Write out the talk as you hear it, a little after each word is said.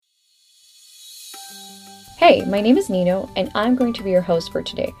Hey, my name is Nino, and I'm going to be your host for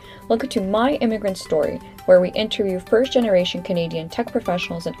today. Welcome to My Immigrant Story, where we interview first generation Canadian tech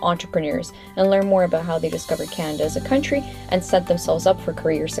professionals and entrepreneurs and learn more about how they discovered Canada as a country and set themselves up for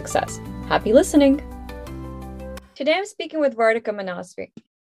career success. Happy listening! Today I'm speaking with Vartika Manasvi.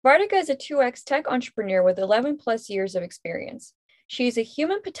 Vartika is a 2X tech entrepreneur with 11 plus years of experience. She's a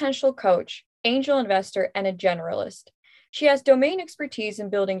human potential coach, angel investor, and a generalist. She has domain expertise in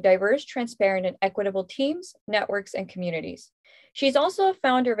building diverse, transparent, and equitable teams, networks, and communities. She's also a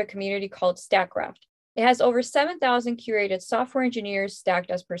founder of a community called StackCraft. It has over 7,000 curated software engineers stacked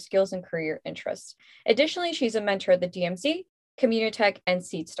as per skills and career interests. Additionally, she's a mentor at the DMZ, Communitech, and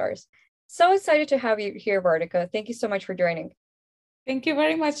SeedStars. So excited to have you here, Vartika. Thank you so much for joining. Thank you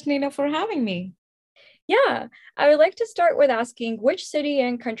very much, Nina, for having me. Yeah, I would like to start with asking which city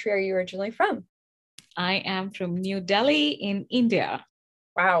and country are you originally from? I am from New Delhi in India.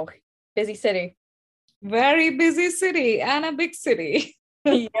 Wow, busy city. Very busy city and a big city.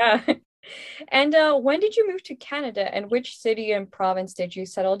 Yeah. And when did you move to Canada and which city and province did you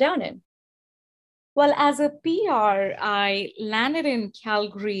settle down in? Well, as a PR, I landed in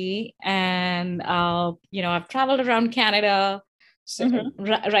Calgary and, I've traveled around Canada. So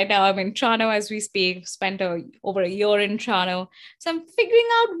Mm-hmm. right now I'm in Toronto as we speak, spent over a year in Toronto. So I'm figuring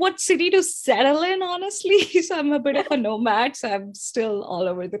out what city to settle in, honestly. So I'm a bit of a nomad, so I'm still all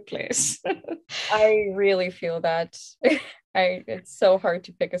over the place. I really feel that. It's so hard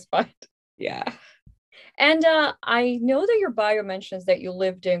to pick a spot. Yeah. And I know that your bio mentions that you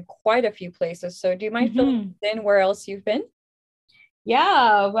lived in quite a few places. So do you mind filling Mhm. in where else you've been?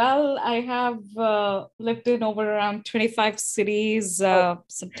 Yeah, well, I have lived in over around 25 cities, Oh,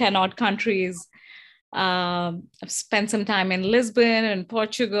 some 10 odd countries. I've spent some time in Lisbon and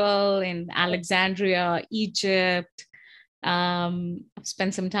Portugal, in Alexandria, Egypt. I've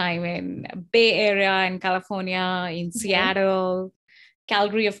spent some time in Bay Area in California, in mhm. Seattle,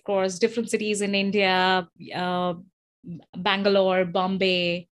 Calgary, of course, different cities in India, uh, Bangalore,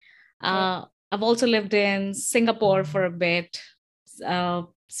 Bombay. I've also lived in Singapore for a bit,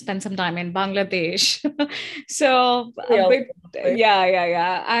 spent some time in Bangladesh. So Really a all bit, over the place.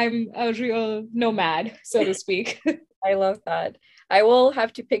 yeah. I'm a real nomad, so to speak. I love that. I will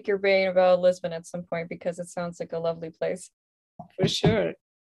have to pick your brain about Lisbon at some point because it sounds like a lovely place. For sure.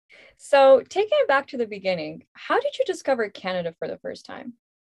 So, taking it back to the beginning, how did you discover Canada for the first time?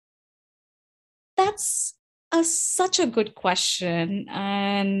 That's such a good question.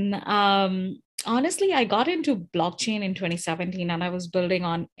 And honestly, I got into blockchain in 2017 and I was building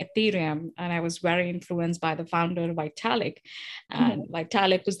on Ethereum. And I was very influenced by the founder, Vitalik. Mhm. And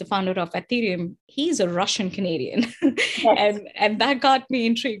Vitalik was the founder of Ethereum. He's a Russian Canadian. Yes. and that got me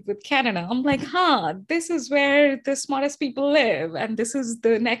intrigued with Canada. I'm like, this is where the smartest people live. And this is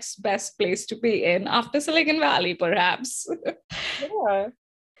the next best place to be in after Silicon Valley, perhaps. Yeah.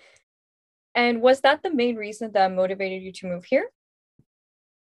 And was that the main reason that motivated you to move here?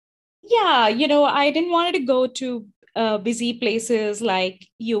 Yeah, I didn't want to go to busy places like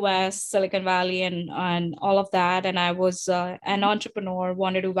US, Silicon Valley, and all of that. And I was an entrepreneur,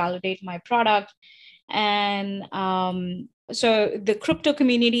 wanted to validate my product. And so the crypto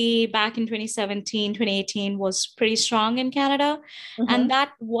community back in 2017, 2018 was pretty strong in Canada. And Mhm.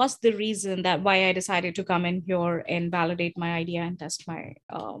 that was the reason that why I decided to come in here and validate my idea and test my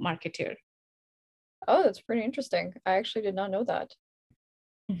market here. Oh, that's pretty interesting. I actually did not know that.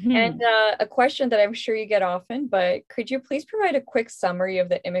 And Mhm. a question that I'm sure you get often, but could you please provide a quick summary of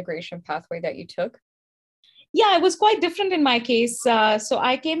the immigration pathway that you took? Yeah, it was quite different in my case. So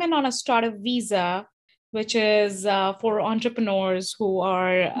I came in on a startup visa, which is for entrepreneurs who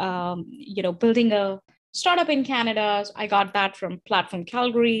are, building a startup in Canada. I got that from Platform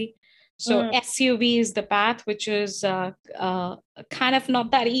Calgary. So Mm, SUV is the path, which is kind of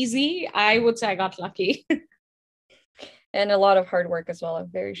not that easy. I would say I got lucky. and a lot of hard work as well, I'm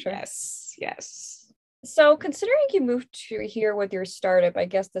very sure. Yes, yes. So, considering you moved to here with your startup, I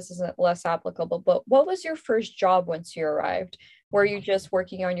guess this isn't less applicable, but what was your first job once you arrived? Were you just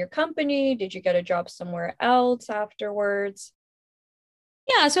working on your company? Did you get a job somewhere else afterwards?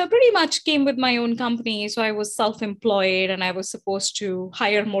 Yeah, so I pretty much came with my own company. So I was self-employed and I was supposed to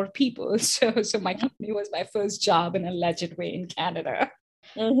hire more people. So my company was my first job in a legit way in Canada.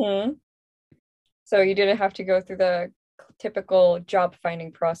 Mm-hmm. So you didn't have to go through the typical job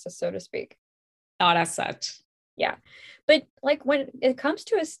finding process, so to speak. Not as such. Yeah. But like when it comes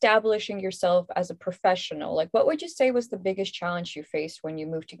to establishing yourself as a professional, like what would you say was the biggest challenge you faced when you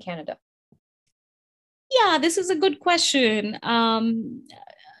moved to Canada? Yeah, this is a good question.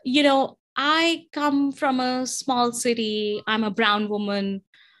 I come from a small city. I'm a brown woman.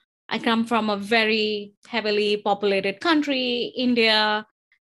 I come from a very heavily populated country, India.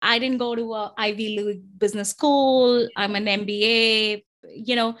 I didn't go to a Ivy League business school. I'm an MBA,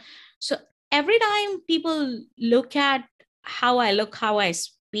 So every time people look at how I look, how I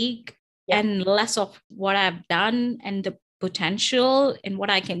speak, Yeah. and less of what I've done and the potential and what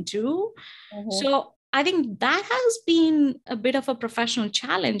I can do. Mm-hmm. So I think that has been a bit of a professional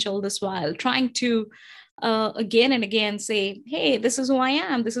challenge all this while, trying to again and again say, hey, this is who I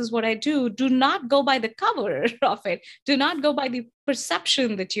am. This is what I do. Do not go by the cover of it. Do not go by the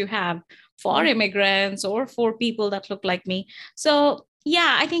perception that you have for immigrants or for people that look like me. So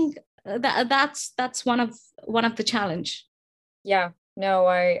yeah, I think that's one of the challenge. Yeah. No,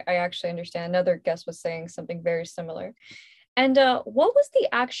 I actually understand. Another guest was saying something very similar. And what was the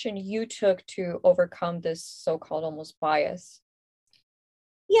action you took to overcome this so-called almost bias?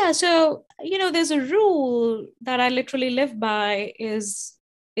 Yeah, so there's a rule that I literally live by is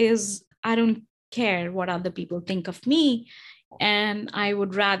I don't care what other people think of me, and I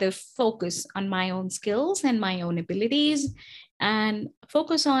would rather focus on my own skills and my own abilities and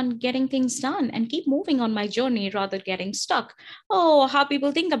focus on getting things done and keep moving on my journey rather getting stuck. Oh, how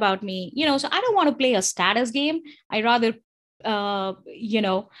people think about me, so I don't want to play a status game. I rather uh you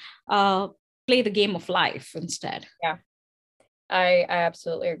know uh play the game of life instead. Yeah, I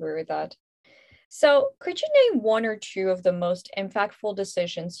absolutely agree with that. So, could you name one or two of the most impactful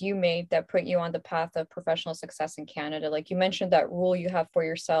decisions you made that put you on the path of professional success in Canada? Like you mentioned that rule you have for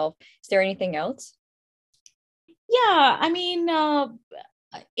yourself. Is there anything else? Yeah, I mean,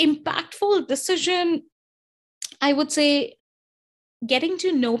 impactful decision, I would say getting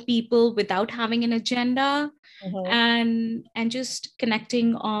to know people without having an agenda, Mm-hmm. and just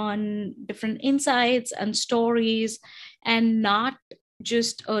connecting on different insights and stories, and not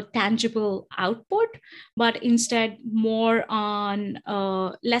just a tangible output, but instead more on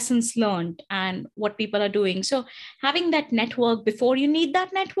lessons learned and what people are doing. So having that network before you need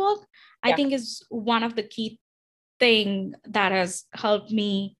that network, I Yeah. think, is one of the key thing that has helped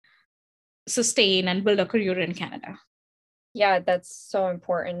me sustain and build a career in Canada. Yeah, that's so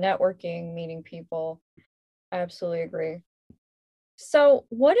important. Networking, meeting people. I absolutely agree. So,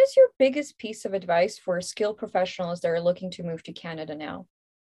 what is your biggest piece of advice for skilled professionals that are looking to move to Canada now?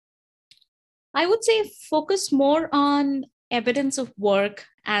 I would say focus more on evidence of work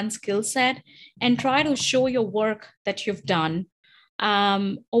and skill set, and try to show your work that you've done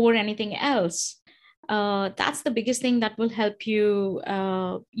over anything else. That's the biggest thing that will help you,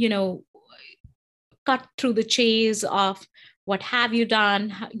 cut through the chase of what have you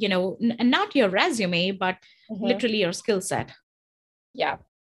done, not your resume, but Mm-hmm. literally your skill set. Yeah.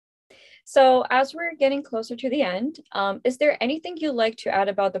 So, as we're getting closer to the end, is there anything you'd like to add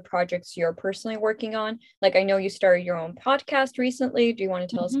about the projects you're personally working on? Like, I know you started your own podcast recently. Do you want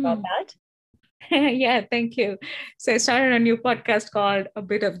to tell us about Mhm. that? Yeah, thank you. So I started a new podcast called A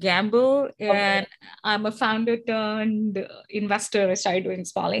Bit of Gamble, Okay. and I'm a founder turned investor. I started doing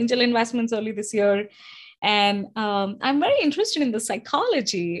small angel investments early this year. And I'm very interested in the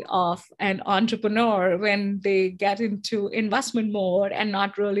psychology of an entrepreneur when they get into investment mode and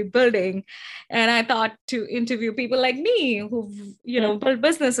not really building. And I thought to interview people like me who've, Mhm. built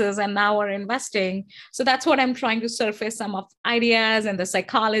businesses and now are investing. So that's what I'm trying to surface some of ideas and the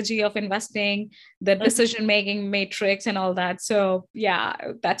psychology of investing, the decision making matrix and all that. So yeah,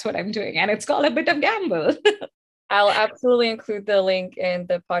 that's what I'm doing. And it's called A Bit of Gamble. I'll absolutely include the link in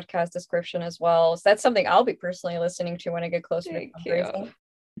the podcast description as well. So that's something I'll be personally listening to when I get closer to Thank you. fundraising. Sounds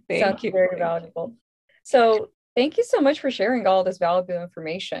Thank you. very Thank you. valuable. So thank you so much for sharing all this valuable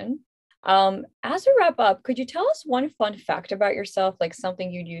information. As we wrap up, could you tell us one fun fact about yourself, like something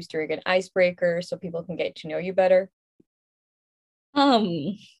you'd use during an icebreaker so people can get to know you better?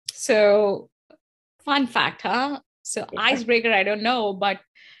 Um, so fun fact, huh? So Yeah. icebreaker, I don't know, but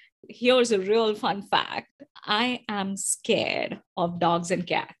here's a real fun fact. I am scared of dogs and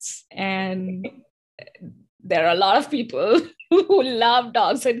cats. And there are a lot of people who love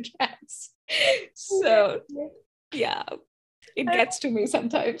dogs and cats. So yeah, it gets to me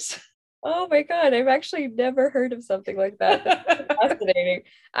sometimes. Oh my God, I've actually never heard of something like that. That's fascinating.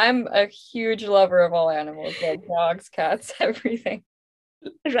 I'm a huge lover of all animals, like dogs, cats, everything.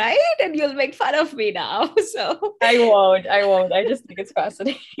 Right? And you'll make fun of me now. So I won't. I just think it's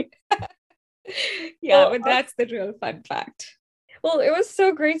fascinating. yeah, Well, but that's the real fun fact. well, it was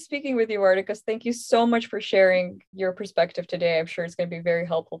so great speaking with you, Vartika. Thank you so much for sharing your perspective today. I'm sure it's going to be very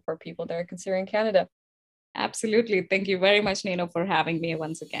helpful for people that are considering Canada. Absolutely. Thank you very much, Nino, for having me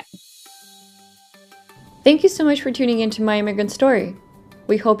once again. Thank you so much for tuning into My Immigrant Story.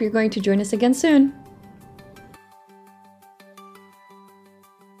 We hope you're going to join us again soon.